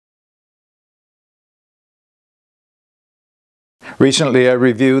Recently, I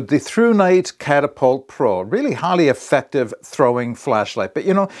reviewed the ThruNite Catapult Pro, really highly effective throwing flashlight. But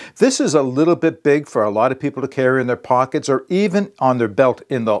you know, this is a little bit big for a lot of people to carry in their pockets or even on their belt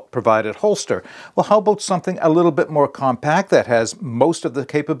in the provided holster. Well, how about something a little bit more compact that has most of the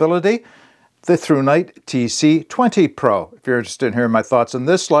capability? The ThruNite TC20 Pro. If you're interested in hearing my thoughts on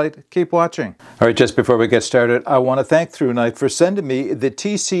this light, keep watching. All right, just before we get started, I want to thank ThruNite for sending me the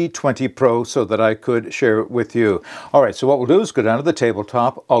TC20 Pro so that I could share it with you. All right, so what we'll do is go down to the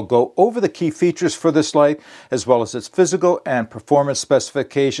tabletop. I'll go over the key features for this light, as well as its physical and performance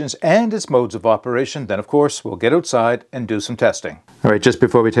specifications and its modes of operation. Then, of course, we'll get outside and do some testing. All right, just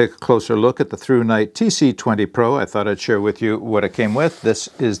before we take a closer look at the ThruNite TC20 Pro, I thought I'd share with you what it came with. This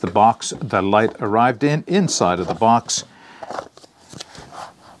is the box the light arrived in. Inside of the box,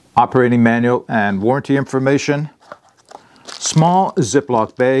 operating manual and warranty information, small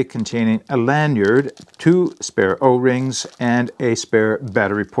Ziploc bag containing a lanyard, 2 spare O-rings, and a spare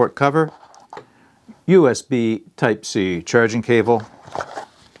battery port cover, USB Type-C charging cable,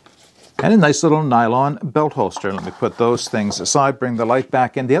 and a nice little nylon belt holster. Let me put those things aside, bring the light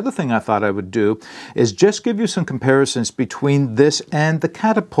back in. The other thing I thought I would do is just give you some comparisons between this and the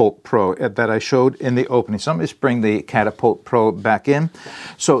Catapult Pro that I showed in the opening. So let me just bring the Catapult Pro back in.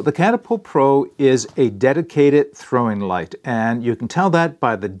 So the Catapult Pro is a dedicated throwing light, and you can tell that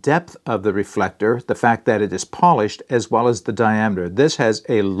by the depth of the reflector, the fact that it is polished, as well as the diameter. This has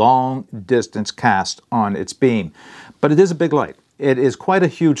a long distance cast on its beam, but it is a big light. It is quite a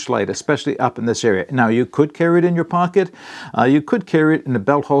huge light, especially up in this area. Now, you could carry it in your pocket. You could carry it in a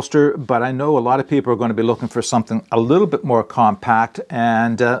belt holster, but I know a lot of people are going to be looking for something a little bit more compact,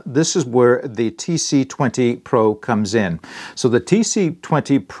 and this is where the TC20 Pro comes in. So the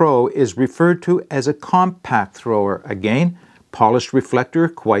TC20 Pro is referred to as a compact thrower. Again, polished reflector,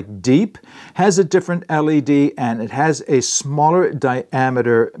 quite deep, has a different LED, and it has a smaller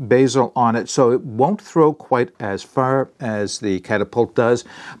diameter bezel on it, so it won't throw quite as far as the Catapult does,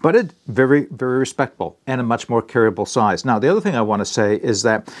 but it's very, very respectable and a much more carryable size. Now, the other thing I want to say is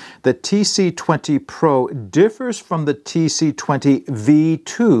that the TC20 Pro differs from the TC20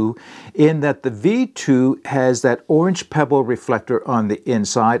 V2 in that the V2 has that orange pebble reflector on the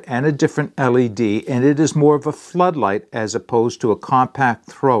inside and a different LED, and it is more of a floodlight as opposed to a compact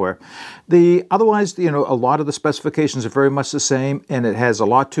thrower. Otherwise, you know, a lot of the specifications are very much the same, and it has a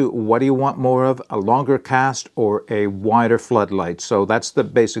lot to what do you want more of, a longer cast or a wider floodlight. So that's the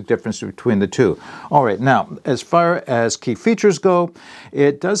basic difference between the two. All right, now, as far as key features go,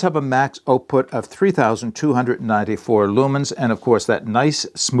 it does have a max output of 3,294 lumens, and of course that nice,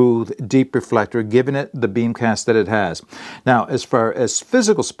 smooth, deep reflector, giving it the beam cast that it has. Now, as far as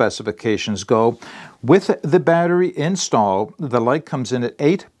physical specifications go, with the battery installed, the light comes in at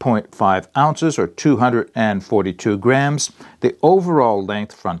 8.5 ounces or 242 grams. The overall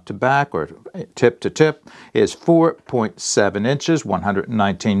length front to back or tip to tip is 4.7 inches,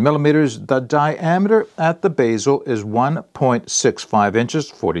 119 millimeters. The diameter at the bezel is 1.65 inches,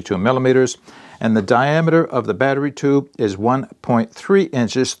 42 millimeters. And the diameter of the battery tube is 1.3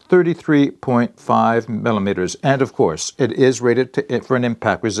 inches, 33.5 millimeters. And of course, it is rated for an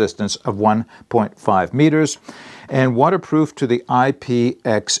impact resistance of 1.5 meters and waterproof to the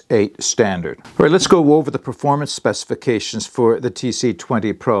IPX8 standard. All right, let's go over the performance specifications for the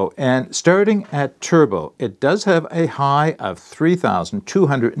TC20 Pro. And starting at turbo, it does have a high of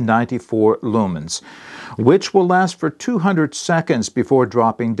 3,294 lumens, which will last for 200 seconds before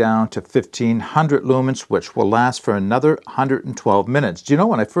dropping down to 1,500 lumens, which will last for another 112 minutes. Do you know,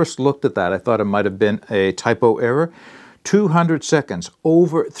 when I first looked at that, I thought it might have been a typo error. 200 seconds,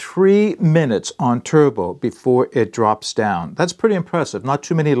 over 3 minutes on turbo before it drops down. That's pretty impressive. Not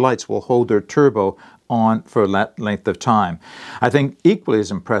too many lights will hold their turbo on for that length of time. I think equally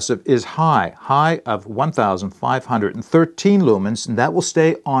as impressive is high of 1,513 lumens, and that will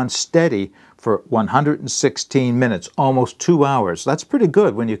stay on steady for 116 minutes, almost 2 hours. That's pretty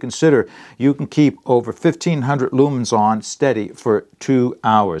good when you consider you can keep over 1,500 lumens on steady for 2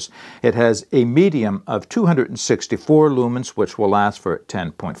 hours. It has a medium of 264 lumens, which will last for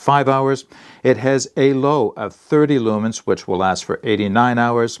 10.5 hours. It has a low of 30 lumens, which will last for 89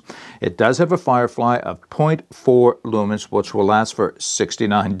 hours. It does have a Firefly of 0.4 lumens, which will last for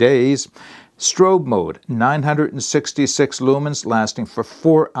 69 days. Strobe mode, 966 lumens, lasting for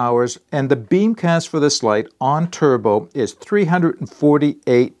 4 hours, and the beam cast for this light on turbo is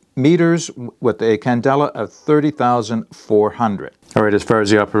 348 meters with a candela of 30,400. All right, as far as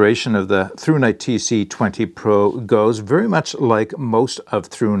the operation of the ThruNite TC20 Pro goes, very much like most of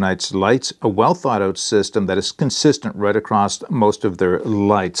ThruNite's lights, a well thought out system that is consistent right across most of their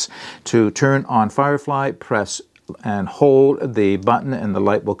lights. To turn on Firefly, press and hold the button and the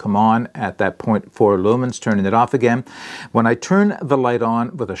light will come on at that 0.4 lumens, turning it off again. When I turn the light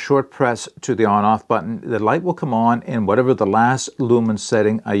on with a short press to the on-off button, the light will come on in whatever the last lumen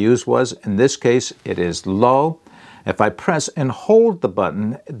setting I used was. In this case, it is low. If I press and hold the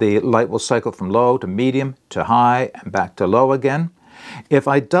button, the light will cycle from low to medium to high and back to low again. If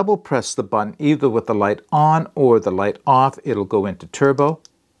I double press the button, either with the light on or the light off, it'll go into turbo.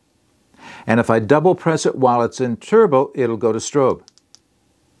 And if I double press it while it's in turbo, it'll go to strobe.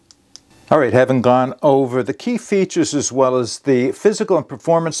 All right, having gone over the key features as well as the physical and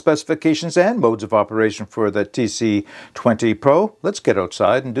performance specifications and modes of operation for the TC20 Pro, let's get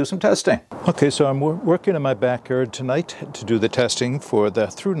outside and do some testing. Okay, so I'm working in my backyard tonight to do the testing for the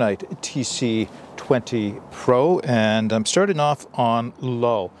ThruNite TC20 Pro, and I'm starting off on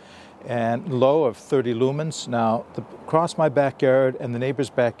low. And low of 30 lumens. Now, across my backyard and the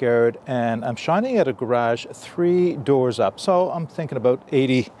neighbor's backyard, and I'm shining at a garage 3 doors up. So I'm thinking about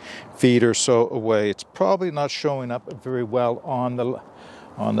 80 feet or so away. It's probably not showing up very well on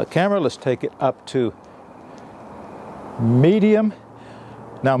the camera. Let's take it up to medium.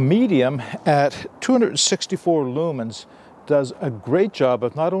 Now, medium at 264 lumens does a great job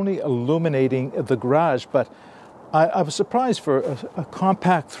of not only illuminating the garage, but I was surprised for a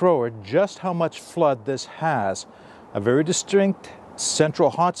compact thrower just how much flood this has. A very distinct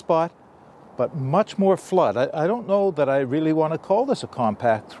central hotspot, but much more flood. I don't know that I really want to call this a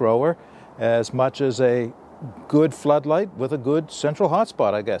compact thrower as much as a good floodlight with a good central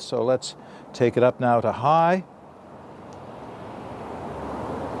hotspot, I guess. So let's take it up now to high.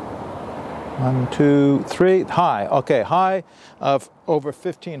 1, 2, 3, high. Okay, high of over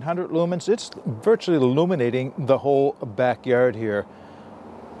 1500 lumens. It's virtually illuminating the whole backyard here.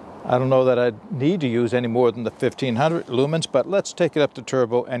 I don't know that I'd need to use any more than the 1500 lumens, but let's take it up to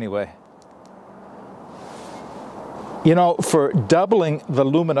turbo anyway. You know, for doubling the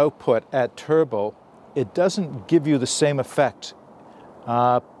lumen output at turbo, it doesn't give you the same effect.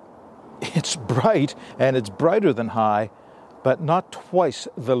 It's bright, and it's brighter than high, but not twice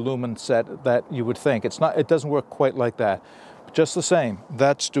the lumen set that you would think. It doesn't work quite like that. Just the same,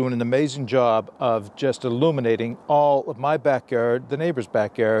 that's doing an amazing job of just illuminating all of my backyard, the neighbor's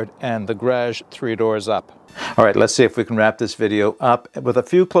backyard, and the garage 3 doors up. All right, let's see if we can wrap this video up with a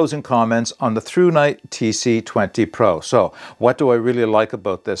few closing comments on the ThruNite TC20 Pro. So, what do I really like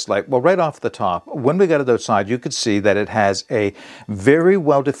about this light? Well, right off the top, when we got it outside, you could see that it has a very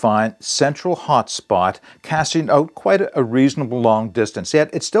well-defined central hotspot, casting out quite a reasonable long distance. Yet,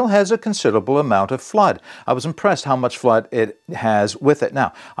 it still has a considerable amount of flood. I was impressed how much flood it has with it.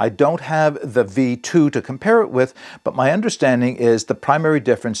 Now, I don't have the V2 to compare it with, but my understanding is the primary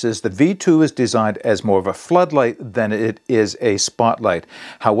difference is the V2 is designed as more of a floodlight than it is a spotlight.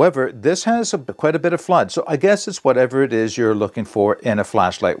 However, this has quite a bit of flood, so I guess it's whatever it is you're looking for in a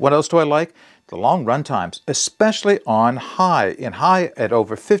flashlight. What else do I like? The long run times, especially on high. In high at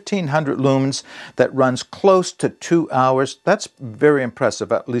over 1500 lumens, that runs close to 2 hours. That's very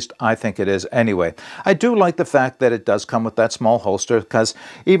impressive, at least I think it is anyway. I do like the fact that it does come with that small holster, because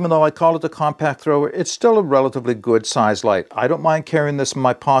even though I call it a compact thrower, it's still a relatively good size light. I don't mind carrying this in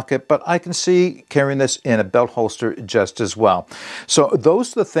my pocket, but I can see carrying this in a belt holster just as well. So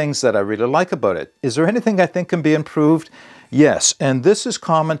those are the things that I really like about it. Is there anything I think can be improved? Yes, and this is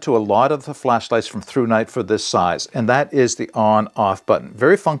common to a lot of the flashlights from ThruNite for this size, and that is the on-off button.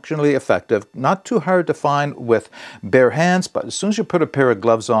 Very functionally effective, not too hard to find with bare hands, but as soon as you put a pair of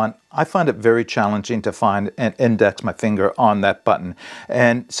gloves on, I find it very challenging to find and index my finger on that button.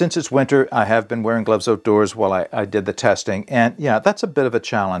 And since it's winter, I have been wearing gloves outdoors while I did the testing, and yeah, that's a bit of a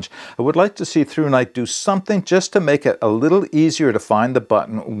challenge. I would like to see ThruNite do something just to make it a little easier to find the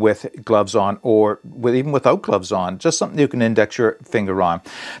button with gloves on, or even without gloves on, just something you can index your finger on.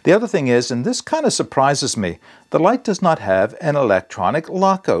 The other thing is, and this kind of surprises me, the light does not have an electronic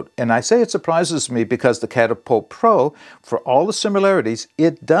lockout. And I say it surprises me because the Catapult Pro, for all the similarities,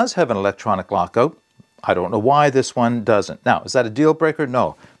 it does have an electronic lockout. I don't know why this one doesn't. Now, is that a deal breaker?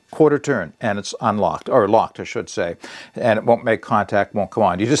 No. Quarter turn and it's unlocked, or locked I should say, and it won't make contact, won't come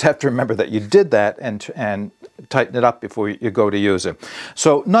on. You just have to remember that you did that and tighten it up before you go to use it.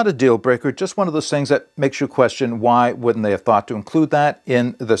 So not a deal breaker, just one of those things that makes you question why wouldn't they have thought to include that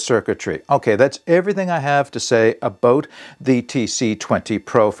in the circuitry. Okay, that's everything I have to say about the TC20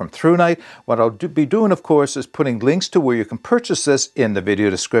 Pro from ThruNite. What I'll be doing, of course, is putting links to where you can purchase this in the video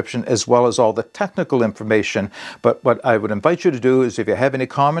description, as well as all the technical information. But what I would invite you to do is, if you have any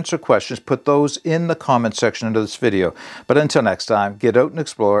comments or questions, put those in the comment section under this video. But until next time, get out and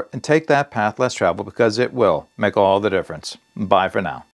explore and take that path less traveled, because it will make all the difference. Bye for now.